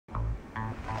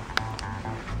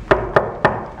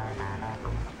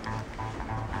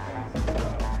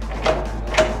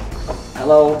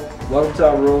Hello, welcome to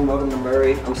our room, welcome to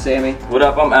Murray. I'm Sammy. What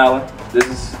up, I'm Alan.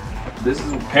 This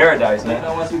is paradise, man. You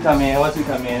know, once we come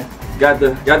in, got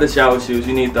the shower shoes,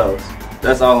 you need those.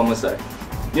 That's all I'm gonna say.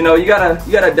 You know, you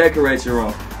gotta decorate your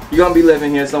room. You're gonna be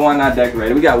living here, so why not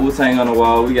decorate it? We got Wu-Tang on the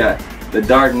wall, we got the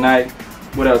Dark Knight.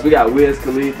 What else? We got Wiz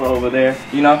Khalifa over there,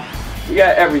 you know? We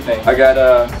got everything. I got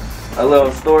a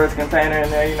little storage container in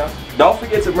there, you know? Don't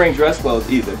forget to bring dress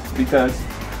clothes either, because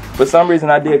for some reason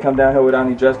I did come down here without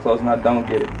any dress clothes and I don't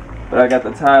get it. But I got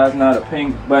the towels now, the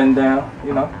pink button down,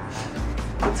 you know?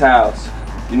 The towels.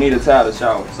 You need a towel to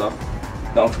shower, so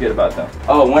don't forget about them.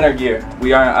 Oh, winter gear.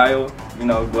 We are in Iowa, you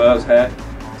know, gloves, hat,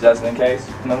 just in case.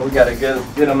 You know, we got a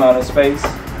good amount of space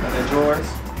in the drawers.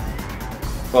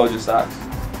 Fold your socks.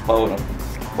 Fold them.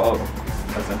 Fold them.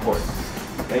 That's important.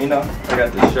 And you know, I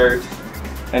got the shirts.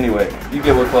 Anyway, you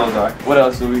get what clothes are. What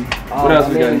else do we? What else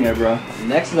we got in here, bro?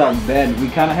 Next is our bed. We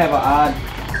kind of have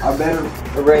our bed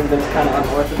arrangement is kind of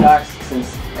unorthodox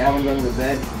since Alan's under the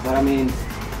bed. But I mean,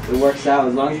 it works out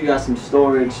as long as you got some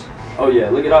storage. Oh yeah,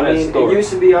 look at all that storage. It used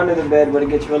to be under the bed, but it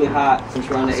gets really hot since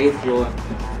we're on the 8th floor.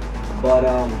 But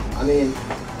I mean,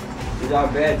 these are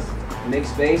our beds. Make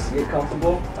space, get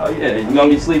comfortable. Oh yeah, you're gonna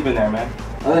be sleeping there, man.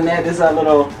 Other than that, this is our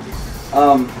little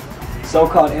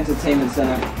so-called entertainment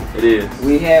center. It is.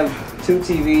 We have 2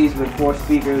 TVs with 4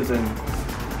 speakers, and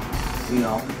you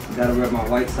know, gotta rep my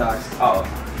White Sox. Oh,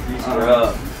 you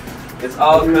scrub. It's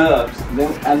all Cubs.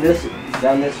 Then down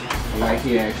this right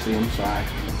here, actually, I'm sorry.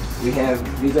 We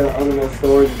have, these are other little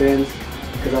storage bins,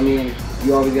 because I mean,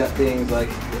 you always got things like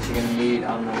that you're gonna need,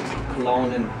 I don't know,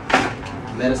 cologne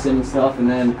and medicine and stuff, and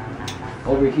then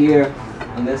over here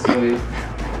on this way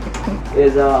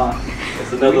is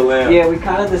it's another lamp. Yeah, we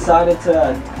kind of decided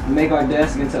to make our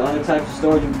desk into other types of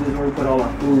storage. This is where we put all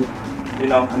our food. You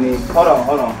know, I mean, hold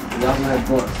on. We also have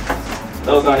books.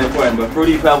 Those aren't important, but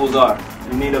Fruity Pebbles are.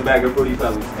 You need a bag of Fruity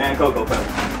Pebbles and Cocoa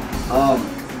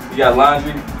Pebbles. You got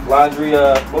laundry,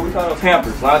 what we call those?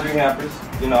 Hampers, laundry hampers,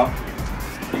 you know.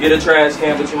 You get a trash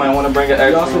can, but you might want to bring an extra.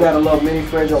 We also got a little mini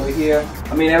fridge over here.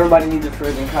 I mean, everybody needs a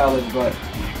fridge in college, but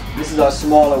this is our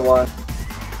smaller one.